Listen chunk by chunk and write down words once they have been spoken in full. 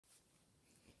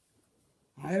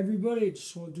Hi everybody, I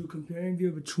just want to do a comparing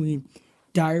video between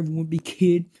Diary of a Wimpy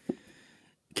Kid,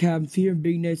 Cabin Fever, and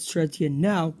Big Nate's Strategy. And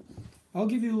now, I'll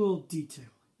give you a little detail,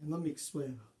 and let me explain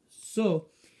about this. So,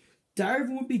 Diary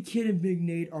of a Wimpy Kid and Big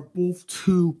Nate are both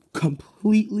two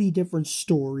completely different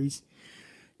stories.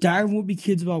 Diary of a Wimpy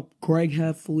Kid's about Greg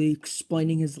Heffley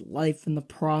explaining his life in the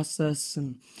process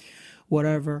and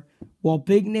whatever, while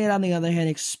Big Nate, on the other hand,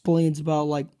 explains about,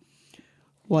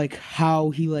 like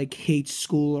how he, hates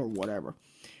school or whatever.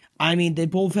 I mean, they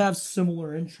both have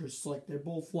similar interests. They're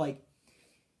both,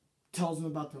 tells them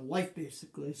about their life,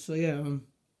 basically. So, yeah.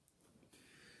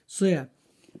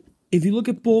 If you look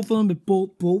at both of them,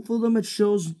 both of them, it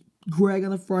shows Greg on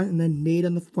the front and then Nate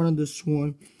on the front of this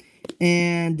one.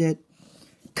 And it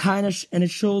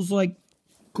it shows,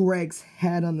 Greg's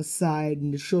head on the side,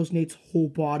 and it shows Nate's whole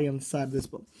body on the side of this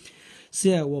book. So,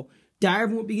 yeah, well, Diary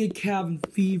of a Wimpy Kid, Cabin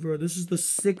Fever. This is the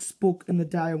 6th book in the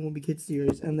Diary of a Wimpy Kid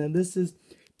series. And then this is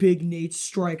Big Nate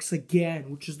Strikes Again,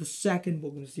 which is the 2nd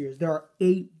book in the series. There are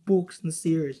 8 books in the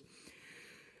series.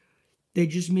 They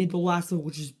just made the last one,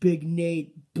 which is Big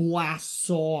Nate Blasts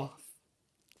Off.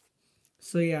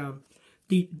 So, yeah.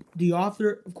 The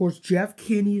author, of course, Jeff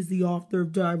Kinney is the author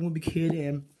of Diary of a Wimpy Kid,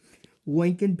 and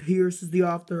Lincoln Pierce is the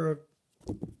author of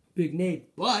Big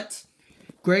Nate. But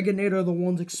Greg and Nate are the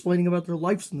ones explaining about their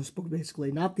lives in this book,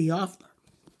 basically, not the author.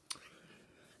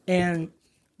 And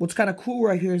what's kind of cool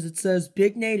right here is it says,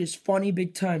 Big Nate is funny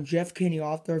big time. Jeff Kinney,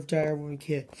 author of Diary of a Wimpy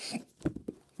Kid.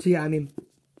 So, yeah, I mean,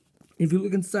 if you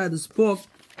look inside this book,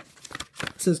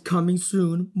 it says, coming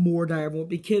soon, more Diary of a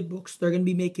Wimpy Kid books. They're going to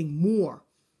be making more.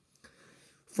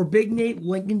 For Big Nate,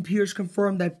 Lincoln Pierce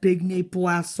confirmed that Big Nate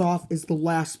Blasts Off is the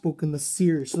last book in the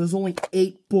series. So there's only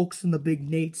 8 books in the Big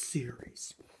Nate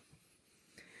series.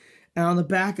 And on the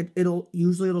back, it'll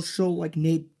show,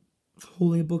 Nate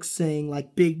holding a book saying,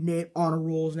 Big Nate Honor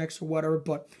Rolls next or whatever.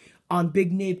 But on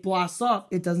Big Nate Blasts Off,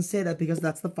 it doesn't say that because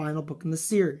that's the final book in the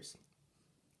series.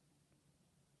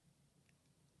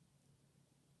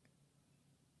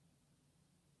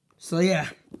 So, yeah.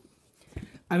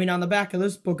 I mean, on the back of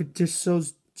this book, it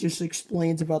just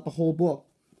explains about the whole book.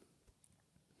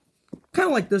 Kind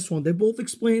of like this one. They both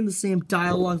explain the same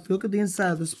dialogue. If you look at the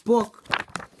inside of this book,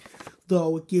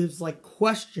 though, it gives,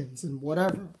 questions and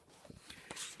whatever.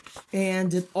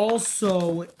 And it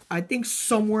also, I think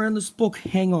somewhere in this book,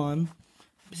 hang on.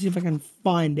 Let me see if I can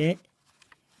find it.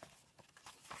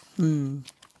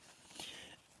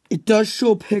 It does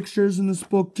show pictures in this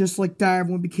book, just like Diary of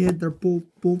a Wimpy Kid. They're both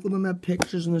of them have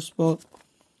pictures in this book.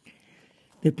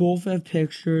 They both have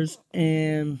pictures,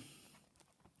 and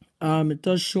it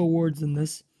does show words in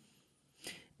this.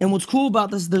 And what's cool about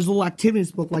this, there's a little activity in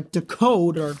this book, like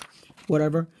decode or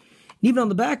whatever. And even on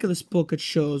the back of this book, it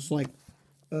shows,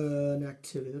 an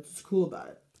activity. That's what's cool about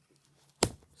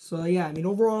it. So, yeah, I mean,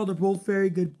 overall, they're both very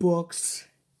good books.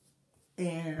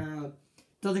 And it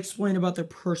does explain about their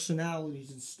personalities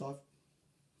and stuff.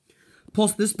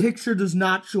 Plus, this picture does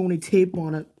not show any tape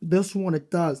on it. This one,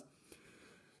 it does.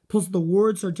 Plus, the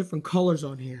words are different colors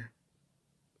on here.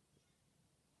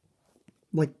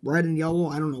 Like red and yellow,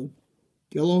 I don't know.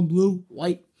 Yellow and blue,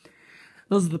 white.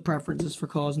 Those are the preferences for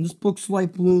colors. And this book's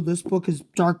light blue. This book is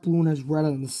dark blue and has red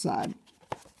on the side.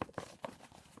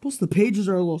 Plus, the pages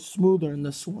are a little smoother in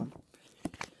this one.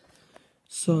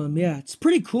 So, yeah, it's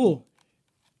pretty cool.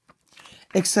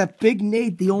 Except Big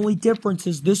Nate, the only difference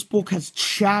is this book has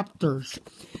chapters.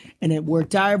 And where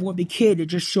Diary of a Wimpy Kid, it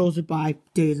just shows it by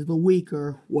days of the week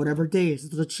or whatever days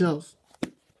it shows.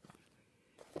 That's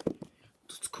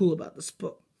what's cool about this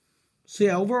book. So,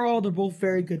 yeah, overall, they're both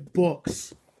very good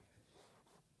books.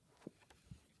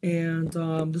 And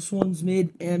this one's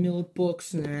made Amulet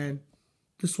Books, and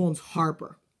this one's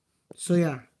Harper. So,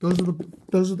 yeah,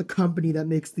 those are the company that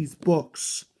makes these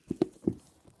books.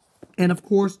 And, of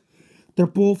course, they're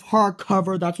both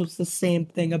hardcover. That's what's the same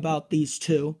thing about these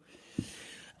two.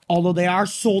 Although they are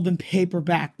sold in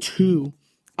paperback too.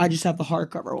 I just have the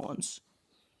hardcover ones.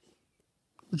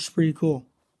 Which is pretty cool.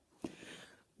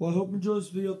 Well, I hope you enjoyed this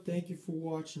video. Thank you for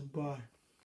watching. Bye.